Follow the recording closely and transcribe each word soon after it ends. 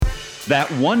That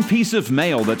one piece of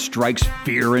mail that strikes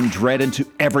fear and dread into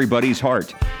everybody's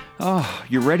heart. Oh,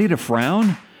 you ready to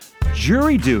frown?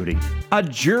 Jury duty. A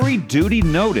jury duty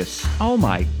notice. Oh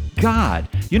my God.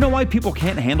 You know why people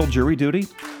can't handle jury duty?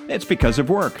 It's because of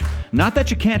work. Not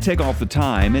that you can't take off the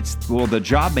time. The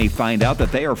job may find out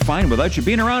that they are fine without you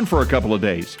being around for a couple of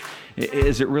days.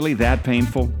 Is it really that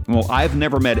painful? Well, I've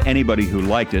never met anybody who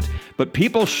liked it, but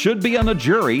people should be on a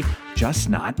jury, just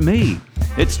not me.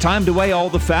 It's time to weigh all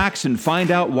the facts and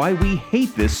find out why we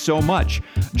hate this so much.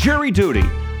 Jury Duty,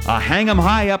 a Hang 'em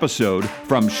High episode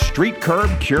from Street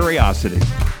Curb Curiosity.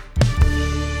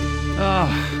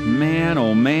 Oh man,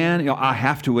 I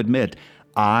have to admit,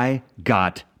 I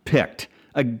got picked.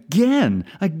 Again.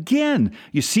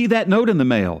 You see that note in the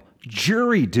mail?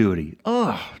 Jury duty.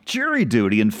 Jury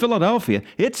duty in Philadelphia.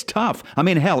 It's tough. I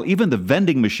mean, hell, even the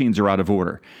vending machines are out of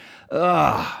order.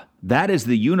 That is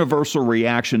the universal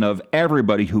reaction of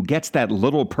everybody who gets that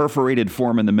little perforated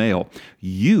form in the mail.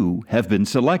 You have been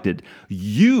selected.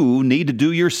 You need to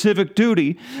do your civic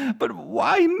duty. But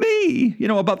why me?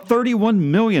 About 31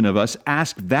 million of us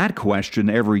ask that question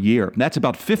every year. That's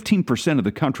about 15% of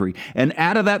the country. And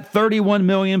out of that 31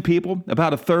 million people,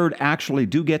 about a third actually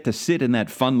do get to sit in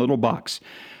that fun little box.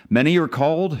 Many are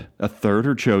called, a third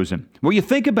are chosen. Well, you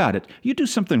think about it. You do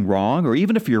something wrong, or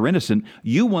even if you're innocent,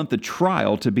 you want the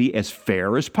trial to be as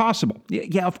fair as possible.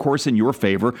 Yeah, of course, in your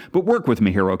favor, but work with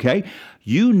me here, okay?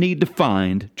 You need to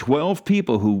find 12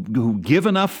 people who give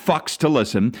enough fucks to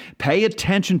listen, pay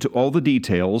attention to all the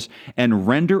details, and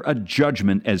render a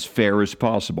judgment as fair as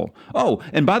possible. Oh,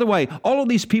 and by the way, all of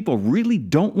these people really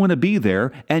don't want to be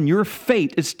there, and your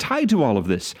fate is tied to all of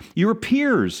this. Your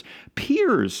peers.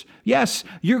 Yes,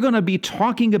 you're going to be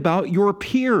talking about your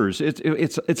peers.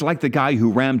 It's like the guy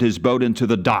who rammed his boat into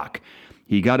the dock.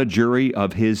 He got a jury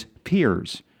of his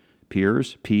peers.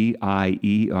 Peers,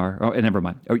 P-I-E-R. Oh, never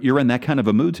mind. You're in that kind of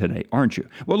a mood today, aren't you?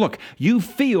 Well, look, you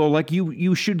feel like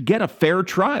you should get a fair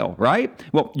trial, right?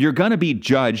 Well, you're going to be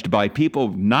judged by people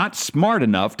not smart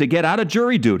enough to get out of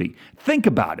jury duty. Think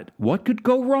about it. What could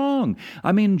go wrong?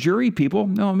 I mean, jury people,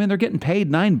 they're getting paid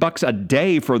 $9 a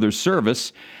day for their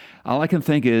service. All I can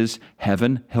think is,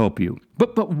 heaven help you.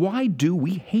 But why do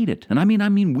we hate it? And I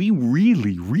mean, we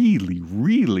really, really,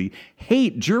 really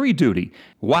hate jury duty.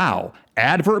 Wow.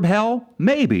 Adverb hell?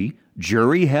 Maybe.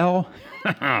 Jury hell?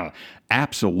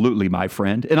 Absolutely, my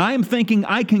friend. And I am thinking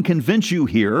I can convince you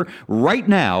here right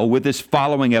now with this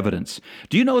following evidence.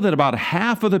 Do you know that about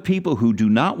half of the people who do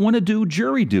not want to do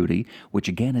jury duty, which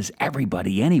again is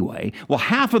everybody anyway, well,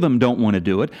 half of them don't want to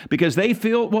do it because they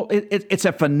feel, it's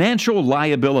a financial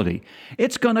liability.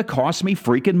 It's going to cost me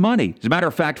freaking money. As a matter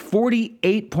of fact,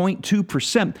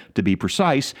 48.2%, to be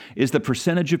precise, is the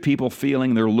percentage of people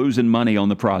feeling they're losing money on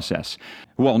the process.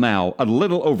 Well, now, a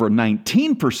little over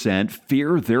 19%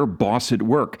 fear their boss at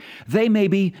work. They may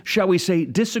be, shall we say,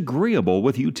 disagreeable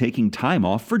with you taking time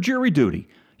off for jury duty.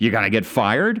 You gonna get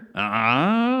fired?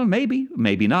 Maybe,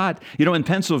 maybe not. In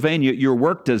Pennsylvania, your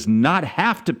work does not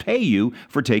have to pay you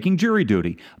for taking jury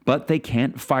duty, but they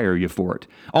can't fire you for it.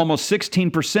 Almost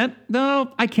 16%,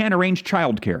 no, I can't arrange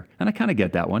childcare, and I kind of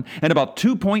get that one. And about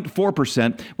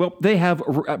 2.4%, well, they have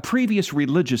previous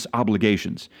religious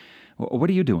obligations. What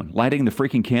are you doing? Lighting the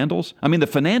freaking candles? I mean, the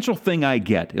financial thing I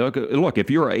get. Look,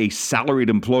 if you're a salaried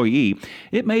employee,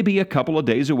 it may be a couple of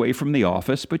days away from the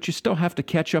office, but you still have to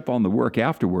catch up on the work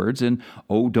afterwards. And,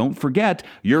 don't forget,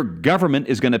 your government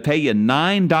is going to pay you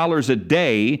 $9 a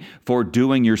day for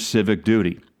doing your civic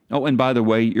duty. Oh, and by the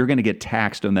way, you're going to get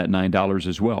taxed on that $9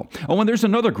 as well. Oh, and there's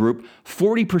another group,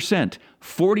 40%.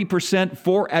 40%,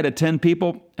 4 out of 10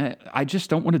 people, I just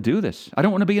don't want to do this. I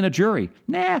don't want to be in a jury.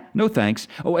 Nah, no thanks.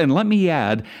 Oh, and let me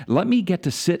add, let me get to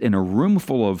sit in a room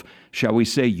full of, shall we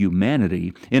say,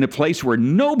 humanity, in a place where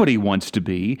nobody wants to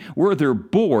be, where they're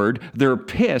bored, they're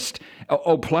pissed.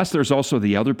 Oh, plus there's also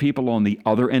the other people on the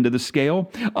other end of the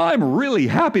scale. I'm really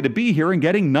happy to be here and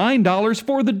getting $9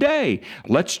 for the day.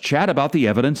 Let's chat about the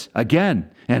evidence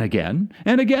again and again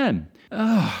and again.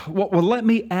 Well, let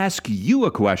me ask you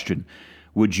a question.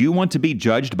 Would you want to be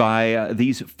judged by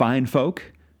these fine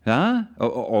folk? Huh?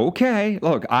 Okay.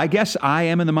 Look, I guess I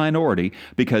am in the minority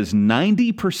because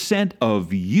 90%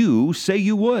 of you say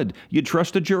you would. You'd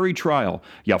trust a jury trial.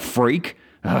 You freak.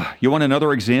 You want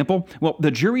another example? Well,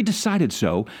 the jury decided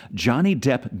so. Johnny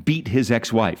Depp beat his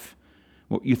ex-wife.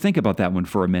 Well, you think about that one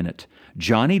for a minute.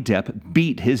 Johnny Depp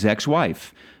beat his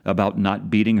ex-wife. about not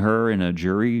beating her in a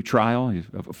jury trial?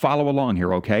 Follow along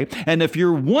here, okay? And if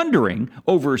you're wondering,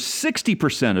 over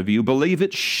 60% of you believe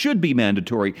it should be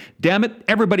mandatory. Damn it,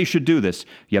 everybody should do this,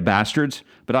 you bastards.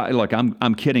 But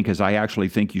I'm kidding, because I actually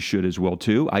think you should as well,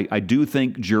 too. I do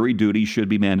think jury duty should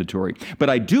be mandatory. But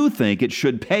I do think it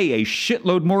should pay a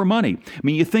shitload more money. I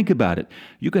mean, you think about it.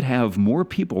 You could have more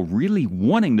people really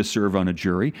wanting to serve on a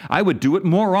jury. I would do it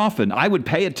more often. I would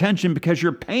pay attention because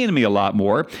you're paying me a lot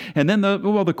more. And then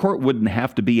the court wouldn't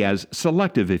have to be as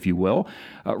selective, if you will,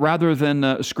 rather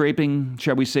than scraping,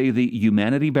 shall we say, the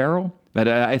humanity barrel. But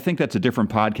I think that's a different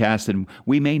podcast, and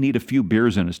we may need a few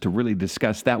beers in us to really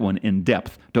discuss that one in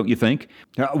depth, don't you think?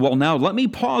 Well, now let me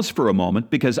pause for a moment,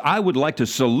 because I would like to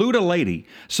salute a lady,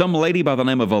 some lady by the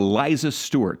name of Eliza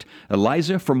Stewart.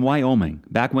 Eliza from Wyoming,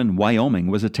 back when Wyoming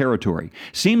was a territory.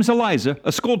 Seems Eliza,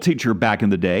 a school teacher back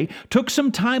in the day, took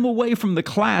some time away from the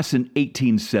class in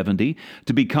 1870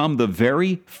 to become the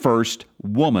very first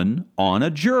woman on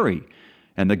a jury.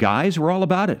 And the guys were all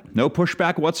about it. No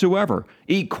pushback whatsoever.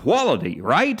 Equality,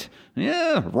 right?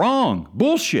 Yeah, wrong.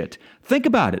 Bullshit. Think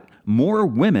about it. More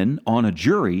women on a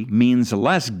jury means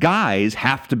less guys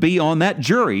have to be on that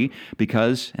jury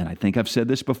because, and I think I've said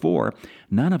this before,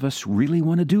 none of us really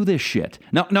want to do this shit.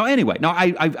 Anyway,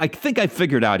 I think I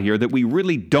figured out here that we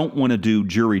really don't want to do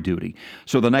jury duty.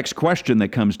 So the next question that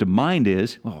comes to mind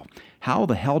is, how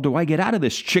the hell do I get out of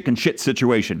this chicken shit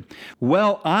situation?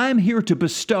 Well, I'm here to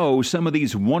bestow some of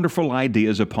these wonderful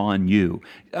ideas upon you,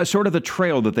 sort of the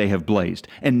trail that they have blazed.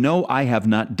 And no, I have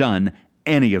not done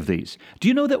any of these. Do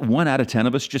you know that 1 out of 10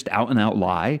 of us just out and out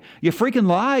lie? You freaking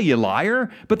lie, you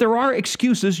liar. But there are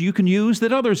excuses you can use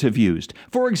that others have used.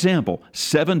 For example,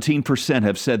 17%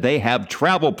 have said they have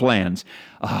travel plans.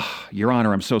 Your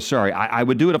Honor, I'm so sorry. I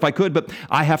would do it if I could, but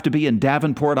I have to be in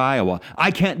Davenport, Iowa.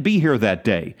 I can't be here that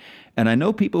day. And I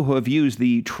know people who have used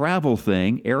the travel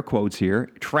thing, air quotes here,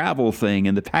 travel thing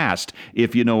in the past,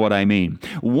 if you know what I mean.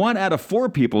 1 out of 4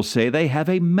 people say they have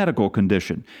a medical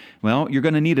condition. Well, you're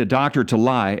going to need a doctor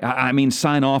to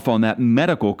sign off on that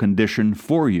medical condition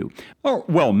for you. Or,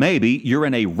 well, maybe you're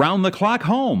in a round-the-clock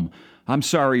home. I'm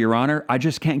sorry, Your Honor, I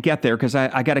just can't get there because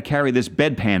I got to carry this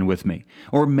bedpan with me.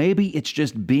 Or maybe it's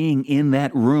just being in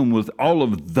that room with all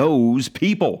of those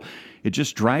people. It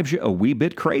just drives you a wee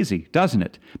bit crazy, doesn't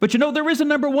it? But there is a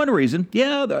number one reason.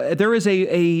 Yeah, there is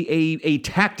a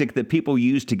tactic that people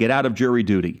use to get out of jury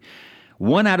duty.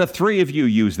 1 out of 3 of you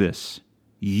use this.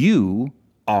 You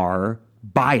are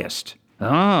biased.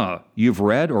 You've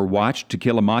read or watched To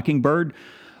Kill a Mockingbird?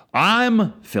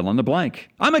 I'm fill in the blank.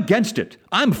 I'm against it.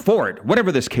 I'm for it,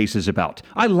 whatever this case is about.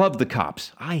 I love the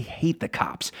cops. I hate the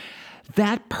cops.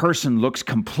 That person looks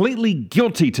completely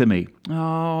guilty to me.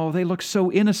 Oh, they look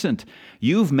so innocent.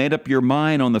 You've made up your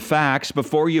mind on the facts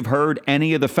before you've heard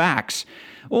any of the facts.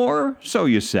 Or so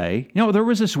you say. There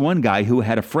was this one guy who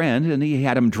had a friend, and he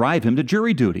had him drive him to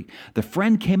jury duty. The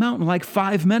friend came out in like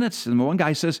 5 minutes, and one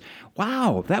guy says,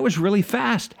 "Wow, that was really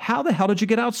fast. How the hell did you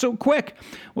get out so quick?"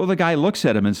 Well, the guy looks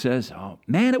at him and says, "Oh,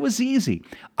 man, it was easy.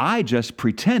 I just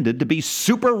pretended to be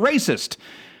super racist."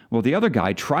 Well, the other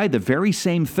guy tried the very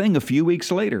same thing a few weeks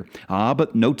later.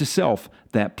 But note to self,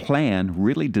 that plan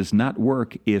really does not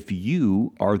work if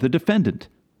you are the defendant.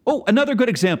 Oh, another good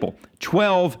example,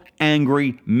 12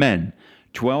 Angry Men.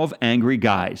 12 Angry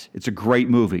Guys. It's a great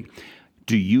movie.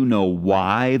 Do you know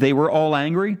why they were all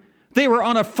angry? They were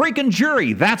on a freaking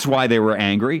jury. That's why they were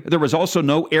angry. There was also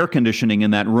no air conditioning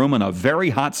in that room on a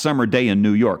very hot summer day in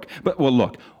New York. But, well,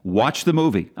 look, watch the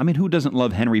movie. I mean, who doesn't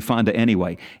love Henry Fonda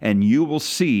anyway? And you will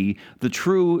see the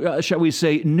true, shall we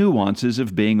say, nuances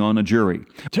of being on a jury.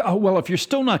 Well, if you're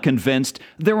still not convinced,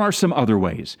 there are some other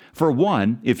ways. For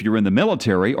one, if you're in the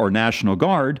military or National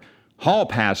Guard, hall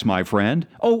pass, my friend.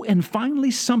 Oh, and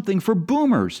finally something for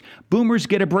boomers. Boomers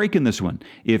get a break in this one.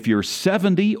 If you're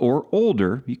 70 or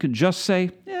older, you can just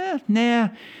say, nah,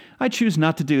 I choose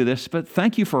not to do this, but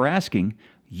thank you for asking.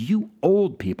 You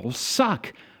old people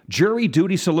suck. Jury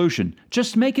duty solution.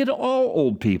 Just make it all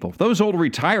old people. Those old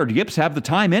retired yips have the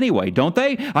time anyway, don't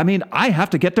they? I mean, I have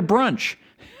to get to brunch.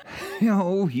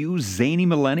 You zany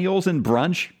millennials and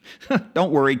brunch?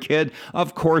 Don't worry, kid.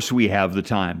 Of course we have the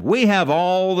time. We have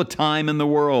all the time in the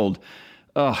world.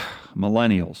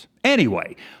 Millennials.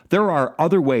 Anyway, there are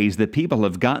other ways that people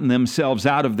have gotten themselves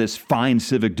out of this fine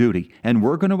civic duty, and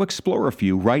we're going to explore a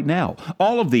few right now.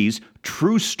 All of these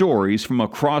true stories from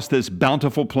across this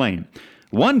bountiful plain.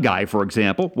 One guy, for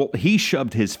example, he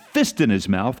shoved his fist in his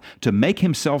mouth to make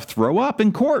himself throw up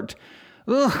in court.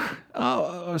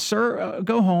 Sir,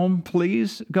 go home,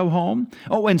 please. Go home.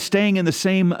 Oh, and staying in the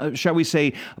same, shall we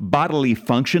say, bodily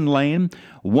function lane,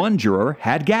 one juror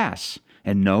had gas.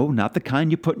 And no, not the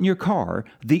kind you put in your car,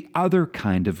 the other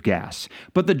kind of gas.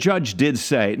 But the judge did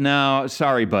say, no,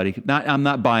 sorry, buddy, I'm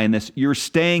not buying this. You're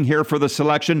staying here for the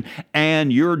selection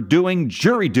and you're doing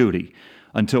jury duty.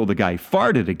 Until the guy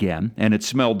farted again, and it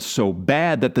smelled so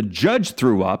bad that the judge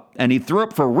threw up, and he threw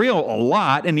up for real a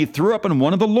lot, and he threw up on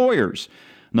one of the lawyers.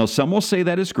 Now, some will say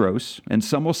that is gross, and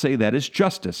some will say that is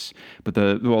justice. But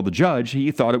the judge, he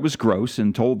thought it was gross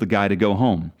and told the guy to go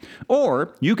home.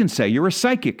 Or you can say you're a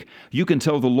psychic. You can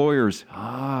tell the lawyers,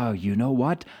 you know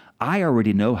what? I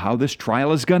already know how this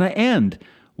trial is going to end.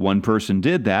 One person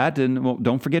did that, and well,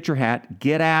 don't forget your hat.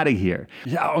 Get out of here.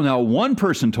 Oh, now, one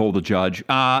person told the judge,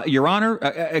 Your Honor,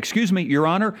 excuse me, Your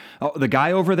Honor, the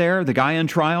guy over there, the guy in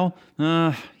trial,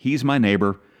 he's my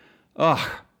neighbor.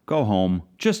 Ugh, go home.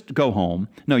 Just go home.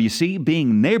 No, you see,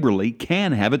 being neighborly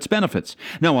can have its benefits.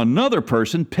 Now, another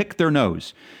person picked their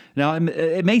nose. Now,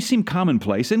 it may seem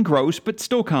commonplace and gross, but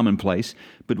still commonplace.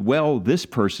 But, well, this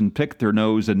person picked their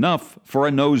nose enough for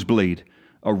a nosebleed.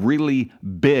 A really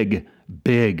big,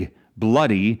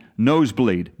 bloody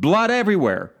nosebleed. Blood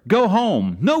everywhere. Go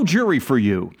home. No jury for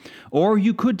you. Or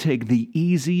you could take the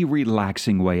easy,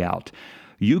 relaxing way out.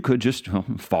 You could just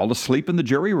fall asleep in the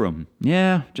jury room.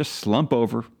 Yeah, just slump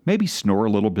over. Maybe snore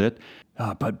a little bit.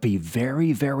 But be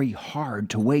very, very hard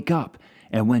to wake up.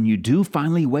 And when you do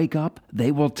finally wake up,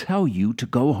 they will tell you to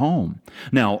go home.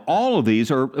 Now, all of these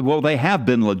they have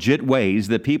been legit ways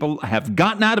that people have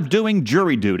gotten out of doing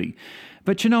jury duty.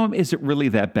 But is it really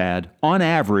that bad? On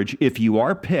average, if you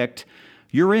are picked,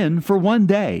 you're in for 1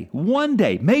 day,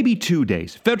 maybe 2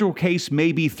 days. Federal case,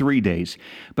 maybe 3 days.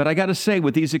 But I got to say,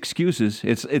 with these excuses,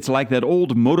 it's like that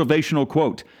old motivational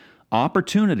quote,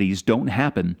 opportunities don't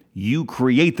happen, you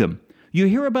create them. You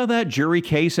hear about that jury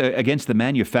case against the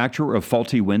manufacturer of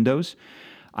faulty windows?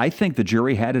 I think the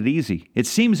jury had it easy. It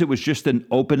seems it was just an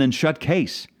open and shut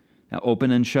case. Now,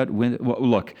 open and shut window. Well,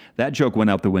 look, that joke went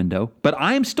out the window, but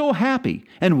I'm still happy.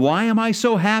 And why am I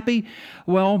so happy?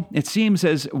 Well, it seems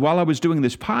as while I was doing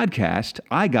this podcast,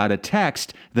 I got a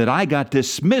text that I got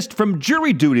dismissed from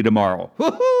jury duty tomorrow.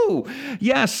 Woohoo!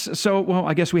 Yes, so,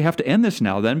 I guess we have to end this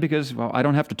now then because, I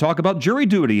don't have to talk about jury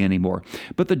duty anymore.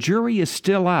 But the jury is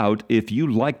still out if you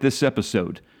like this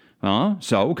episode.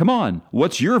 So, come on.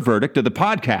 What's your verdict of the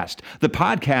podcast? The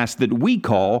podcast that we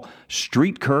call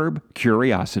Street Curb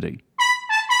Curiosity.